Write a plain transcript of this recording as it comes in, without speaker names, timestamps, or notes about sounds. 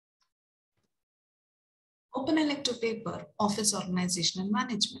Open elective paper, Office Organization and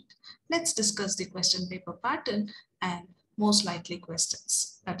Management. Let's discuss the question paper pattern and most likely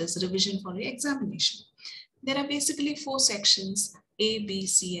questions. That is revision for the examination. There are basically 4 sections, A, B,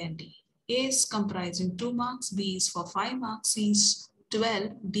 C, and D. A is comprising 2 marks, B is for 5 marks, C is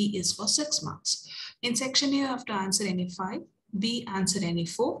 12, D is for 6 marks. In section A, you have to answer any 5, B answer any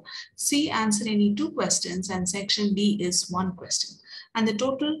 4, C answer any 2 questions, and section D is 1 question. And the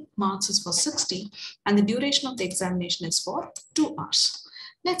total marks is for 60, and the duration of the examination is for 2 hours.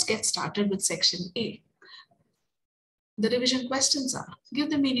 Let's get started with section A. The revision questions are: give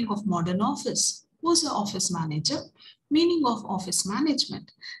the meaning of modern office. Who's the office manager? Meaning of office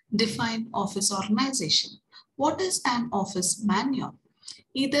management. Define office organization. What is an office manual?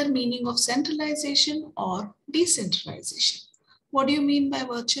 Either meaning of centralization or decentralization. What do you mean by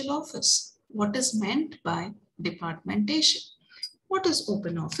virtual office? What is meant by departmentation? What is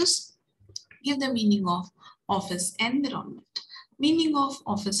open office? Give the meaning of office environment. Meaning of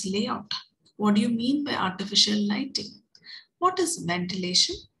office layout. What do you mean by artificial lighting? What is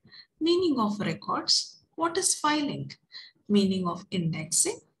ventilation? Meaning of records. What is filing? Meaning of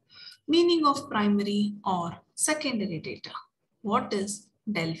indexing. Meaning of primary or secondary data. What is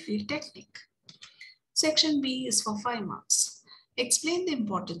Delphi technique? Section B is for 5 marks. Explain the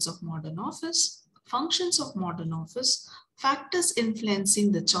importance of modern office, functions of modern office, factors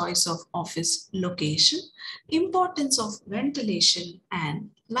influencing the choice of office location, importance of ventilation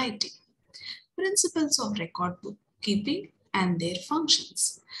and lighting, principles of record bookkeeping and their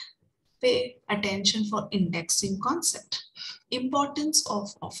functions. Pay attention for indexing concept, importance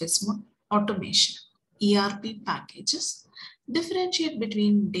of office automation, ERP packages, differentiate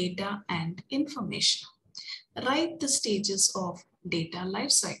between data and information. Write the stages of data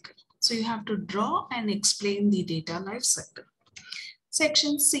lifecycle. So you have to draw and explain the data lifecycle.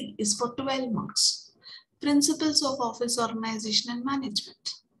 Section C is for 12 marks. Principles of office organization and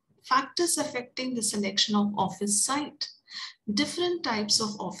management. Factors affecting the selection of office site. Different types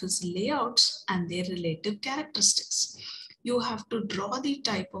of office layouts and their relative characteristics. You have to draw the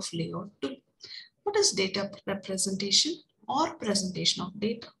type of layout too. What is data representation or presentation of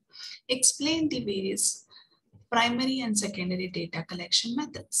data? Explain the various primary and secondary data collection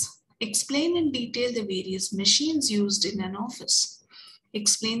methods. Explain in detail the various machines used in an office.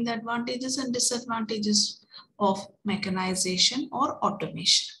 Explain the advantages and disadvantages of mechanization or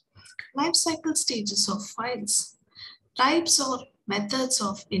automation. Life cycle stages of files. Types or methods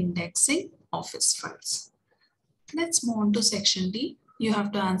of indexing office files. Let's move on to section D. You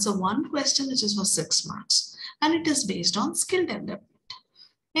have to answer one question which is for 6 marks and it is based on skill development.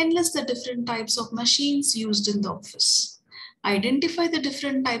 Enlist the different types of machines used in the office. Identify the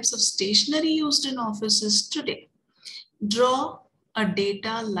different types of stationery used in offices today. Draw a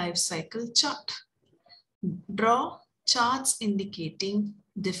data lifecycle chart. Draw charts indicating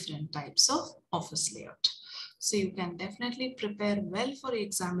different types of office layout. So you can definitely prepare well for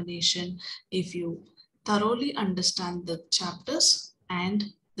examination if you thoroughly understand the chapters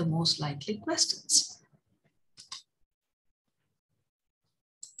and the most likely questions.